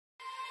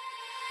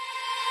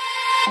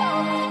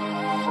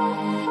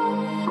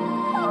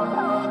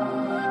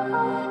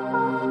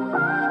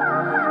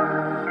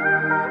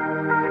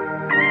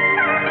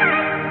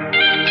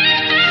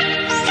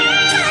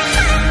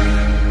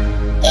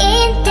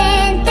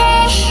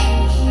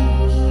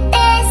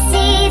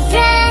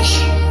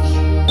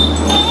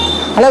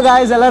Hello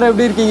guys, எல்லாரும்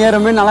எப்படி இருக்கீங்க?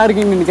 ரொம்ப நல்லா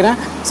இருக்கீங்கன்னு நினைக்கிறேன்.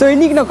 ஸோ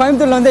இன்றைக்கி நான்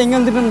கோயம்புத்தூரில் வந்து எங்கே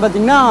வந்துட்டேன்னு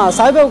பார்த்தீங்கன்னா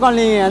சாய்பாபா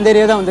காலனி அந்த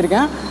ஏரியா தான்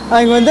வந்திருக்கேன்.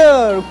 இங்கே வந்து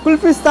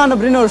குல்ஃபிஸ்தான்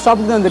அப்படின்னு ஒரு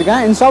ஷாப்புக்கு தான்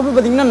வந்திருக்கேன். இந்த ஷாப்பில்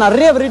பார்த்தீங்கன்னா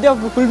நிறைய வெரைட்டி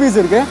ஆஃப்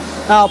குல்ஃபீஸ் இருக்குது.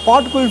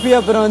 பாட் குல்ஃபி,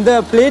 அப்புறம் வந்து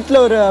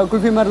பிளேட்டில் ஒரு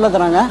குல்ஃபி மாதிரிலாம்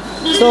தராங்க.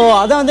 ஸோ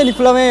அதை வந்து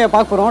இன்னைக்கு ஃபுல்லாகவே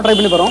பார்க்க போகிறோம், ட்ரை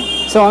பண்ணி போகிறோம்.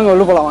 ஸோ வாங்க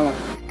உள்ள போகலாம் வாங்க.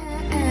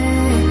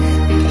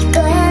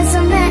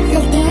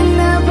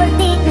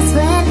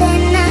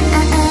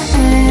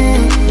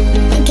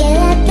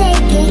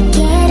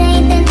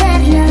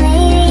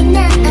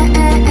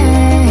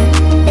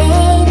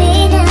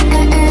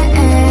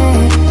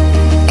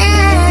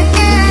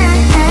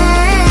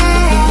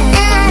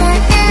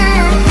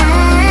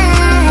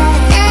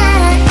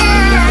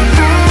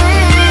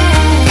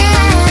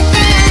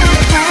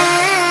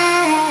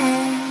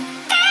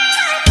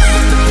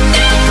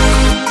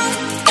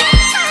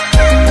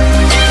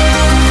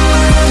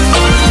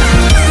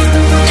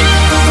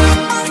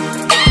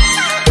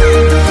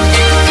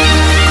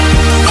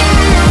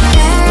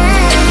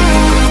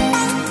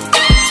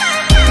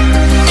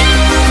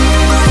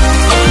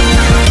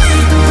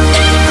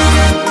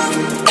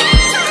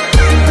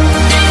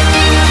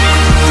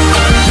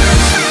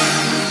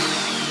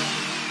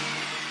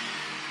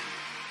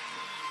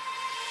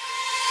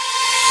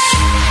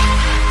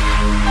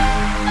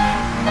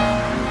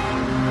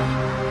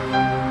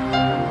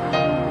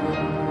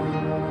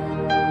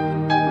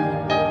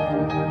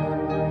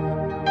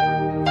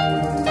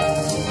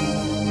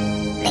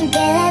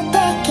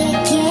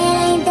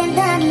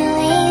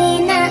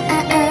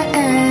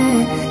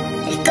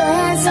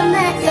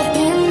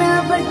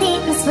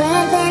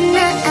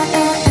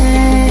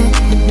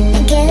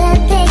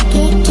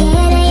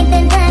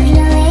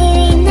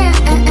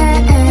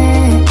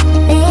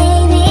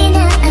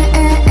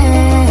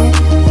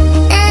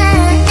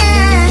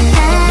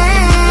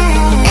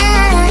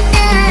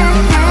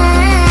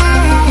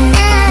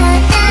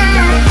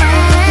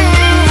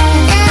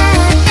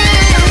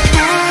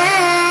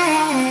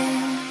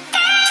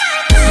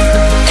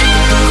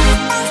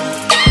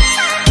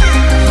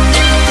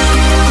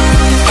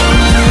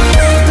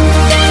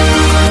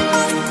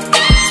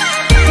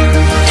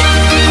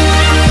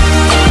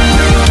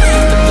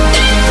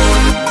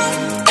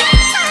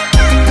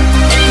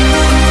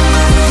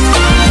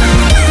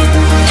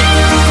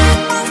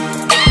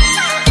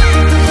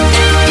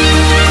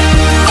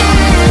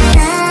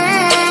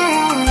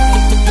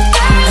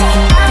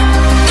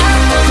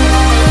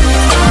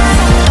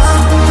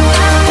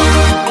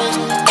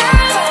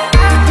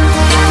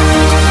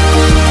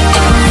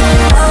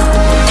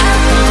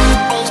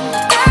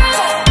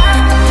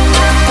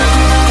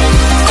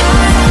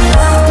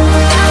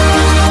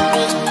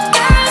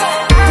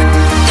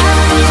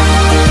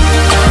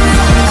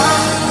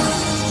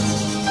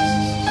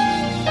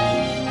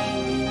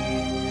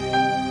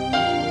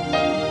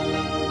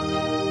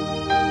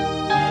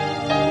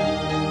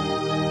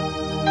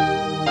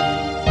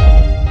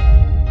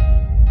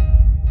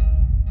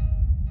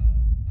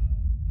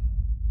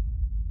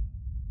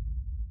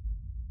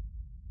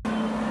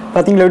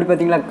 பார்த்தீங்களா எப்படி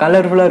பார்த்தீங்களா,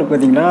 கலர்ஃபுல்லாக இருக்குது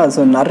பார்த்தீங்களா.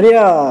 ஸோ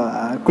நிறையா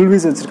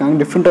குல்ஃபீஸ் வச்சுருக்காங்க,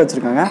 டிஃப்ரெண்ட்டாக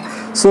வச்சுருக்காங்க.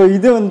 ஸோ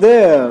இது வந்து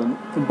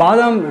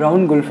பாதாம்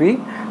ரவுண்ட் குல்ஃபி,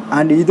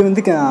 அண்ட் இது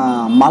வந்து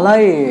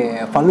Malay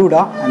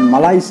falooda and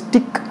Malay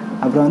stick,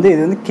 அப்புறம் வந்து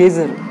இது வந்து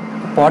கேசர்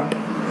பாட்.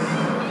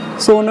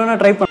 ஸோ ஒன்று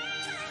ஒன்றா ட்ரை பண்ண.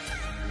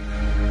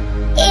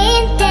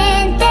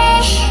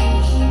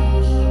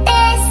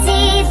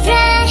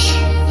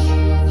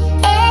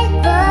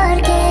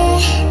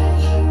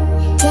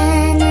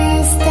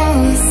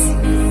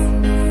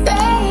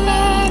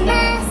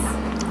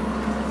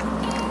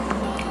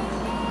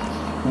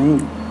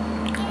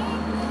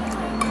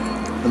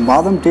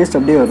 பாதாம் டேஸ்ட்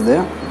அப்படியே வருது.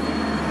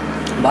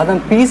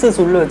 பாதாம் பீசஸ்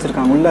உள்ளே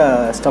வச்சுருக்காங்க, உள்ள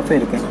ஸ்டஃப்பே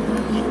இருக்கு.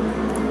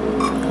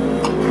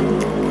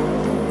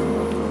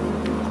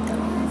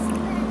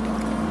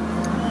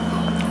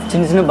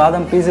 சின்ன சின்ன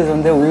பாதாம் பீசஸ்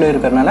வந்து உள்ளே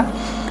இருக்கிறனால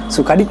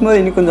ஸோ கடிக்கும்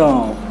போது இன்னும் கொஞ்சம்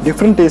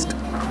டிஃப்ரெண்ட் டேஸ்ட்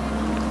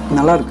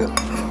நல்லாயிருக்கு.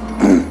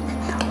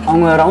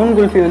 அவங்க ரவுண்ட்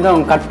குல்ஃபி வந்து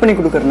அவங்க கட் பண்ணி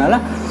கொடுக்கறதுனால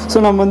ஸோ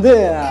நம்ம வந்து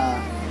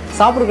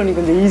சாப்பிட்றதுக்கு இன்னும்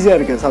கொஞ்சம் ஈஸியாக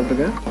இருக்குது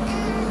சாப்பிட்றதுக்கு.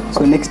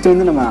 ஸோ நெக்ஸ்ட்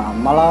வந்து நம்ம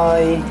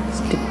மலாய்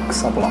ஸ்டிக்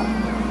சாப்பிடலாம்.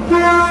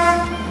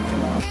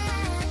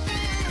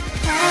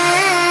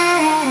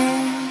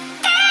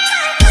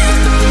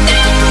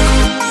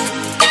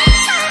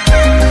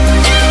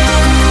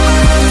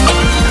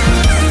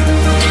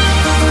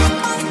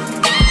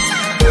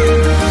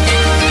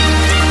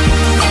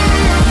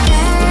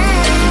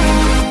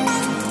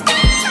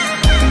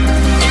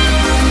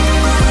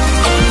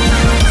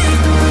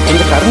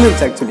 கொஞ்சம்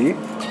கறந்துருச்சு ஆக்சுவலி.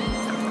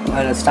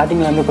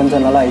 ஸ்டார்டிங்கில் வந்து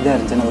கொஞ்சம் நல்லா இதாக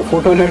இருந்துச்சு. நம்ம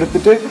ஃபோட்டோவில்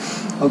எடுத்துகிட்டு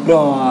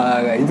அப்புறம்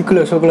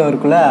இதுக்குள்ளே ஷோக்குள்ளே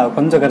இருக்குள்ள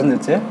கொஞ்சம்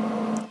கறந்துருச்சு.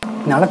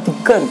 நல்லா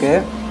திக்காக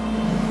இருக்குது,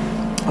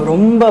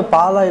 ரொம்ப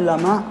பாலாக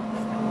இல்லாமல்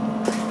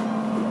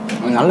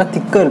நல்லா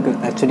திக்காக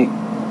இருக்குது ஆக்சுவலி.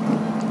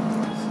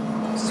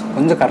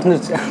 கொஞ்சம்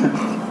கறந்துருச்சு.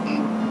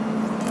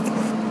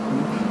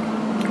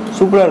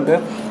 சூப்பராக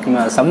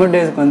இருக்குது. சம்மர்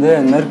டேஸ்க்கு வந்து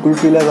இந்த மாதிரி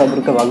குல்ஃபிலாம்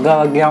சாப்பிட்ருக்க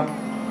வகையாக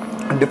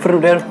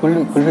டிஃப்ரெண்ட் டேஸ்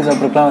குல்ஃபி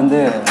சாப்பிட்ருக்கலாம் வந்து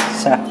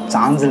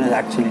சான்ஸ் இல்லை.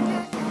 ஆக்சுவலி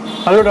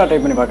ஃபலூடா ட்ரை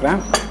பண்ணி பார்க்குறேன்.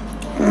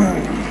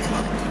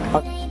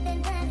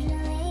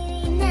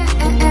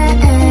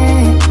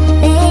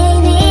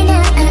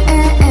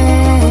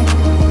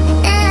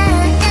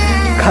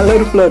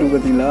 கலர்ஃபுல்லாக இருக்குது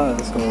பார்த்தீங்களா?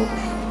 ஸோ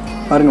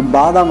பாருங்கள்,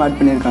 பாதாம் ஆட்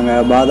பண்ணியிருக்காங்க.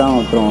 பாதாம்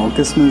அப்புறம்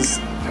கிஸ்மிஸ்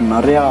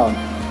நிறையா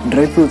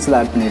ட்ரை ஃப்ரூட்ஸில்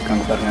ஆட்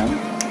பண்ணியிருக்காங்க பாருங்கள்.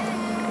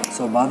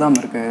 ஸோ பாதாம்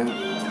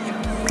இருக்குது.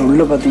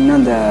 உள்ளே பார்த்தீங்கன்னா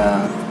இந்த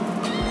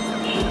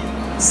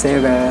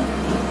சேவை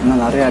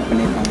இன்னும் நிறையா ஆட்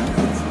பண்ணியிருக்காங்க.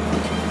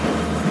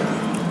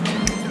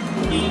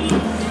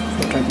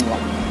 ட்ரை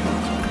பண்ணலாம்.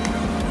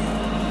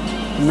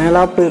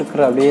 மேலாப்பு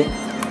இருக்கிற அப்படியே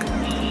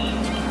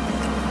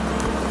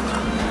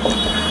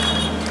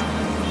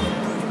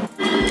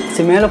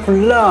மேலே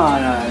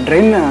ஃபுல்லாக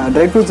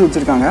ட்ரை ஃப்ரூட்ஸ்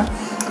வச்சுருக்காங்க.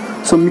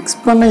 ஸோ மிக்ஸ்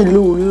பண்ண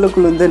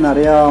உள்ளுக்குள்ளே வந்து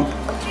நிறையா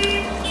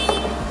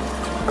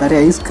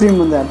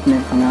ஐஸ்கிரீம் வந்து ஆட்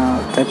பண்ணியிருக்காங்க.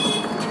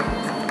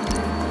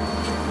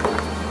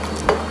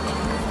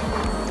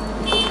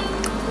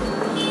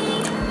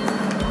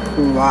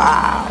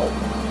 வாவ்,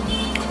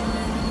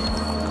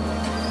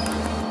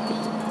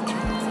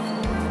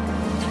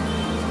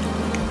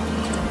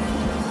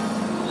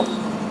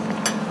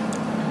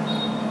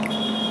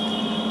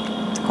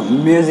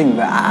 அமேசிங்,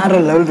 வேறு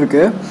லெவல்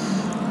இருக்குது.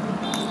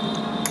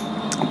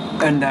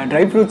 அண்ட்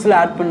ட்ரை ஃப்ரூட்ஸில்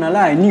ஆட் பண்ணால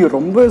இன்னைக்கு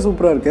ரொம்ப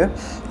சூப்பராக இருக்குது.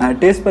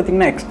 டேஸ்ட்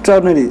பார்த்திங்கன்னா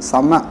எக்ஸ்ட்ராடினரி,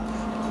 செம்ம.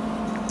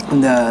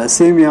 இந்த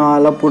சேமியா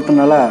எல்லாம்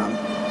போட்டனால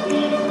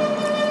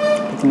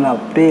பார்த்திங்களா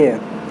அப்படியே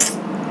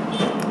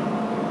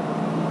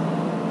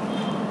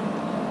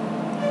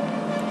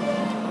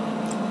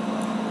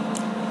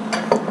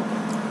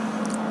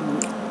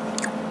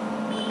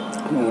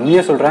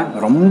உண்மையாக சொல்கிறேன்,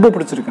 ரொம்ப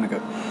பிடிச்சிருக்கு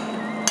எனக்கு.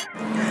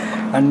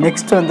 அண்ட்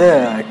நெக்ஸ்ட் வந்து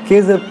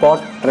கேசர்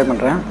பாட் ட்ரை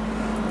பண்ணுறேன்.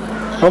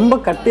 ரொம்ப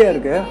கட்டியாக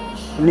இருக்குது.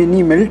 நீ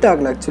மெல்ட்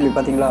ஆகலை ஆக்சுவலி,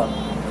 பார்த்தீங்களா?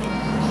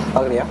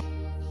 பார்க்குறியா?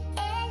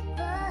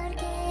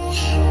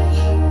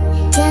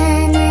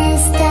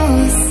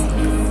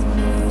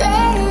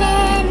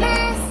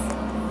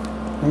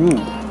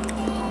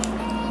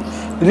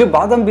 இதுலேயே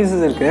பாதாம்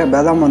பீசஸ் இருக்குது.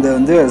 பாதாம்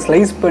வந்து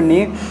ஸ்லைஸ் பண்ணி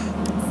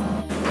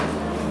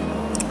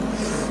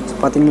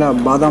பார்த்தீங்களா?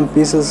 பாதாம்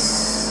பீசஸ்,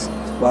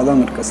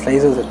 பாதாம் இருக்குது,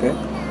 ஸ்லைசஸ் இருக்குது.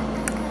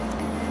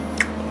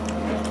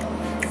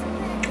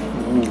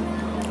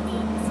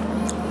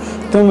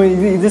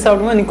 இது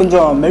சாப்பிடும்போது நீ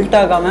கொஞ்சம் மெல்ட்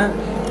ஆகாமல்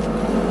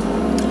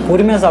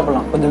பொறுமையாக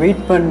சாப்பிட்லாம். கொஞ்சம்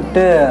வெயிட்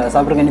பண்ணிட்டு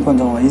சாப்பிட்றதுக்கு இன்னும்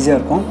கொஞ்சம் ஈஸியாக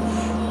இருக்கும்.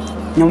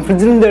 நம்ம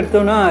ஃப்ரிட்ஜிலேருந்து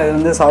எடுத்தோன்னா இது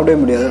வந்து சாப்பிடவே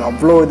முடியாது,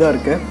 அவ்வளோ இதாக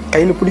இருக்குது.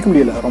 கையில் பிடிக்க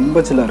முடியல,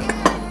 ரொம்ப சில்லாக இருக்குது.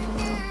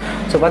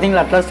 ஸோ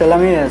பார்த்தீங்களா, அட்லாஸ்ட்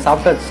எல்லாமே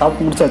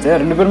சாப்பிட்டு முடிச்சாச்சு.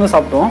 2 பேருமே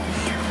சாப்பிட்டோம்.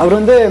 அவர்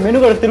வந்து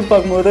மெனு கடை திருப்பி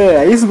பார்க்கும்போது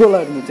ஐஸ்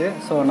கோலாக இருந்துச்சு.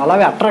 ஸோ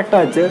நல்லாவே அட்ராக்ட்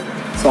ஆச்சு.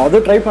 ஸோ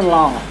அதுவும் ட்ரை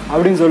பண்ணலாம்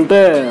அப்படின்னு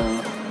சொல்லிட்டு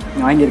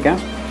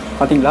வாங்கியிருக்கேன்.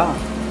 பார்த்தீங்களா?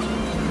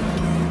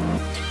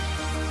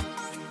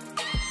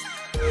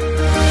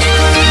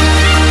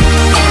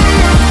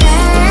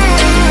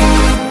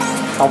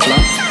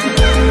 சாப்பிடலாம்.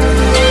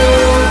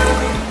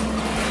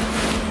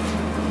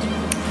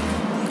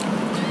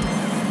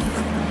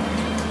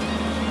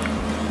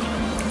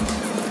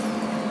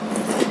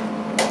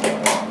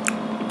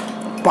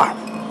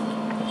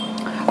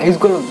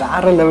 ஐஸ்கோலா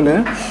வேறு லெவலு.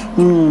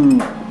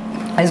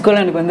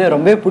 ஐஸ்கோலா எனக்கு வந்து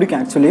ரொம்பவே பிடிக்கும்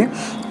ஆக்சுவலி.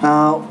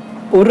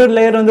 ஒரு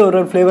லேயர் வந்து ஒரு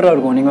ஃப்ளேவராக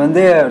இருக்கும். நீங்கள்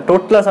வந்து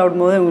டோட்டலாக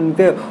சாப்பிடும்போது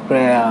உங்களுக்கு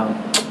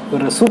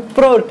ஒரு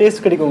சூப்பராக ஒரு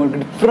டேஸ்ட் கிடைக்கும்.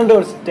 உங்களுக்கு டிஃப்ரெண்ட்டாக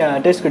ஒரு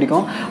டேஸ்ட்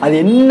கிடைக்கும். அது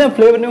என்ன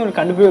ஃப்ளேவர்னே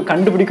உங்களுக்கு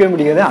கண்டுபிடிக்கவே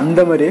முடியாது.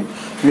 அந்த மாதிரி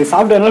இது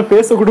சாப்பிட்டு என்னால்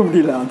பேசக்கூட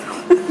முடியல.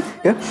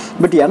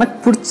 பட் எனக்கு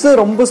பிடிச்சது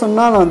ரொம்ப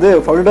சொன்னால் நான் வந்து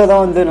ஃபல்டா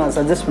தான் வந்து நான்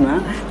சஜஸ்ட்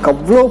பண்ணுவேன்.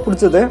 அவ்வளோ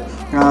பிடிச்சது.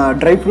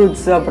 ட்ரை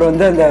ஃப்ரூட்ஸ் அப்புறம்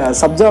வந்து அந்த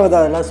சப்ஜாவதா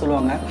அதெல்லாம்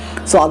சொல்லுவாங்க.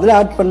 ஸோ அதில்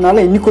ஆட்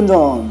பண்ணால இன்னும்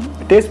கொஞ்சம்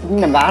டேஸ்ட்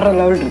பார்த்திங்கன்னா வேறு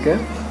லெவல் இருக்குது.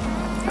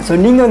 ஸோ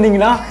நீங்கள்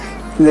வந்தீங்கன்னா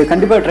இதை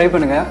கண்டிப்பாக ட்ரை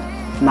பண்ணுங்கள்,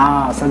 நான்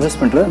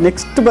சஜஸ்ட் பண்ணுறேன்.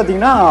 நெக்ஸ்ட்டு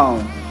பார்த்தீங்கன்னா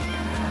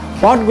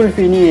பாட்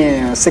குல்ஃபி. இனி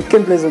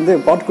செகண்ட் பிளேஸ் வந்து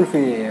பாட்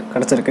குல்ஃபி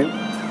கிடச்சிருக்கு.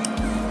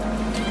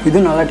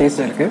 இதுவும் நல்லா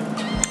டேஸ்ட்டாக இருக்குது.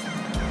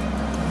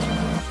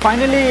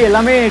 ஃபைனலி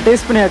எல்லாமே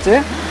டேஸ்ட் பண்ணியாச்சு.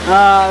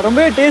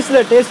 ரொம்பவே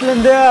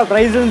டேஸ்ட்லேருந்து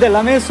ப்ரைஸ்லேருந்து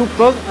எல்லாமே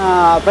சூப்பர்.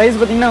 ப்ரைஸ்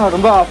பார்த்திங்கன்னா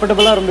ரொம்ப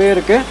அஃபோர்டபுளாக ரொம்பவே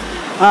இருக்குது.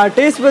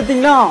 டேஸ்ட்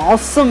பார்த்திங்கன்னா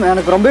ஆசம்.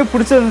 எனக்கு ரொம்பவே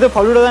பிடிச்சது வந்து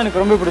ஃபலூடா தான்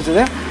எனக்கு ரொம்ப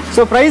பிடிச்சது.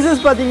 ஸோ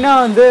ப்ரைஸஸ் பார்த்திங்கன்னா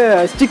வந்து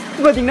ஸ்டிக்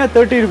பார்த்திங்கன்னா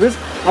 30 rupees.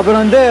 அப்புறம்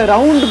வந்து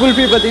ரவுண்ட்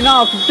குல்ஃபி பார்த்திங்கன்னா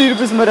 50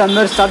 rupees மாதிரி அந்த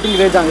மாதிரி ஸ்டார்டிங்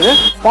ரேட் ஆகுது.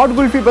 பாட்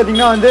குல்ஃபி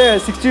பார்த்திங்கன்னா வந்து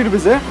 60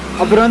 rupees.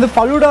 அப்புறம் வந்து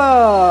ஃபலூடா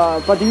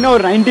பார்த்திங்கன்னா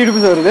ஒரு 90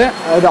 rupees வருது.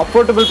 அது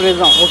அஃபோர்டபுள்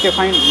ப்ரைஸ் தான். ஓகே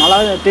ஃபைன், நல்லா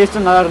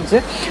டேஸ்ட்டும் நல்லா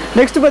இருந்துச்சு.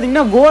 நெக்ஸ்ட்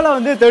பார்த்திங்கன்னா கோலா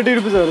வந்து 30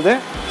 rupees வருது.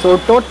 ஸோ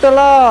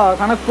டோட்டலாக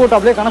கணக்கு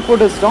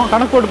போட்டு வச்சிட்டோம்.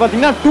 கணக்கு போட்டு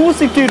பார்த்திங்கன்னா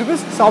 260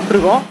 rupees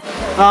சாப்பிட்ருக்கோம்.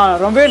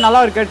 ரொம்பவே நல்லா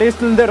இருக்குது.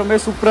 டேஸ்ட்லேருந்து ரொம்ப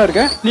சூப்பராக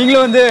இருக்குது.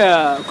 நீங்களும் வந்து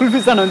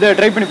குல்ஃபிஸ்தான் வந்து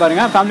ட்ரை பண்ணி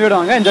பாருங்கள். ஃபேமிலியோட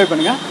வாங்க, என்ஜாய்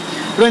பண்ணுங்கள்.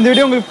 அப்புறம் இந்த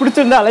வீடியோ உங்களுக்கு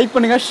பிடிச்சிருந்தா லைக்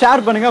பண்ணுங்கள்,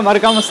 ஷேர் பண்ணுங்கள்,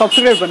 மறக்காமல்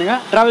சப்ஸ்கிரைப்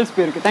பண்ணுங்கள். ட்ராவல்ஸ்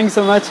பேருக்கு தேங்க்யூ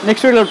ஸோ மச்.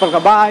 நெக்ஸ்ட் வீடியோவில்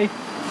பார்க்கலாம். பாய்.